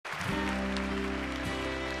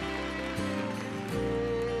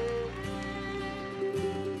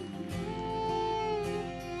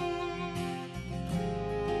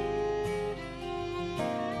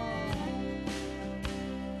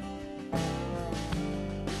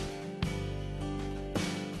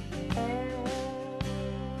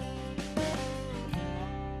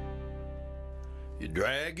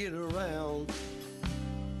drag it around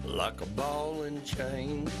like a ball and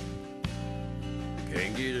chain.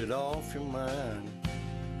 Can't get it off your mind,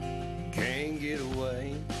 can't get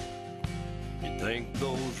away. You think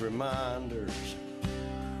those reminders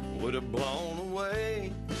would have blown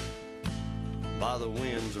away by the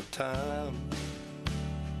winds of time.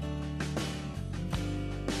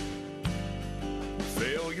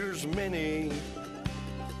 Failures many,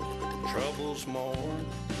 troubles more.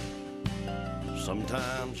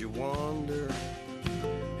 Sometimes you wonder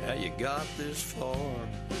how you got this far.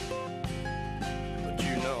 But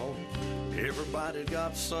you know, everybody's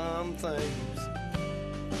got some things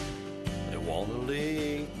they want to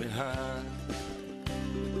leave behind.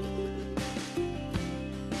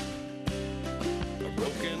 A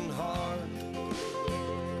broken heart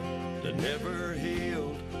that never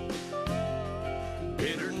healed,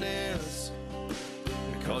 bitterness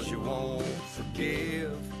because you won't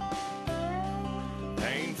forgive,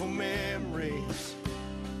 painful memories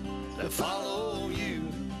that follow you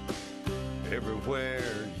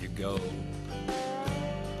everywhere you go.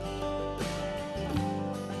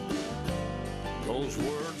 Those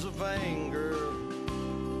words of anger,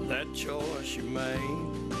 that choice you made,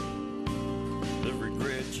 the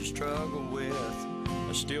regrets you struggle with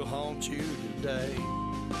that still haunt you today.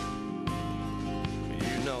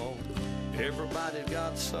 You know, everybody's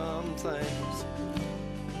got some things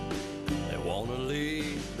they want to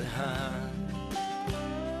leave behind.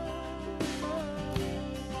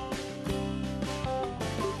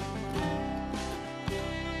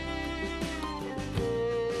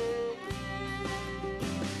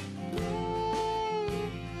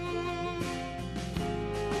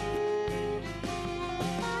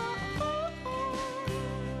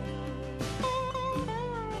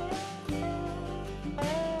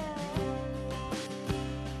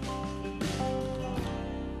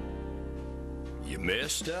 You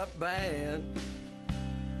messed up bad,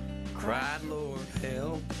 cried, Lord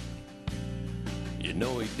help. You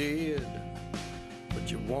know he did,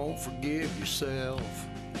 but you won't forgive yourself.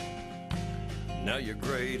 Now your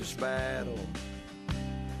greatest battle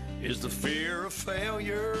is the fear of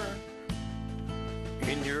failure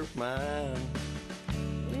in your mind.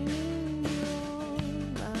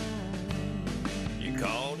 You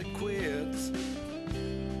called it quits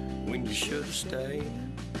when you should have stayed.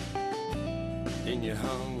 Then you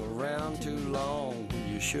hung around too long,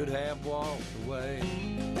 you should have walked away.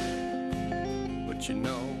 But you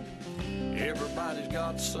know, everybody's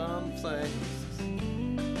got some things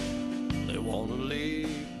they want to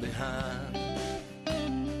leave behind.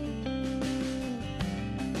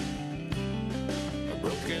 A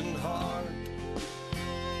broken heart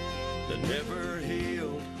that never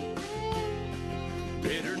healed,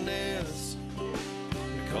 bitterness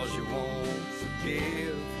because you won't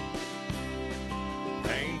forgive,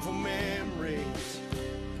 painful memories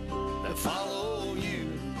that follow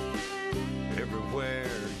you everywhere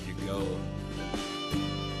you go.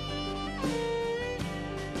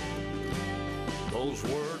 Those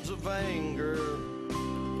words of anger,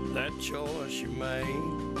 that choice you made,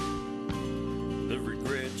 the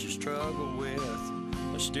regrets you struggle with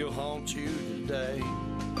that still haunt you today.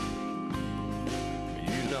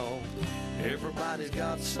 You know, everybody's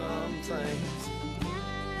got some things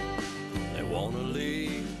they want to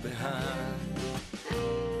leave behind.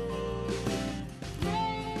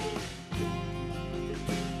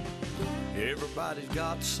 Everybody's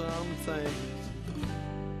got some things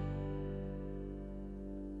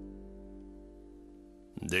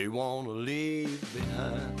they want to leave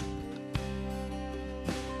behind.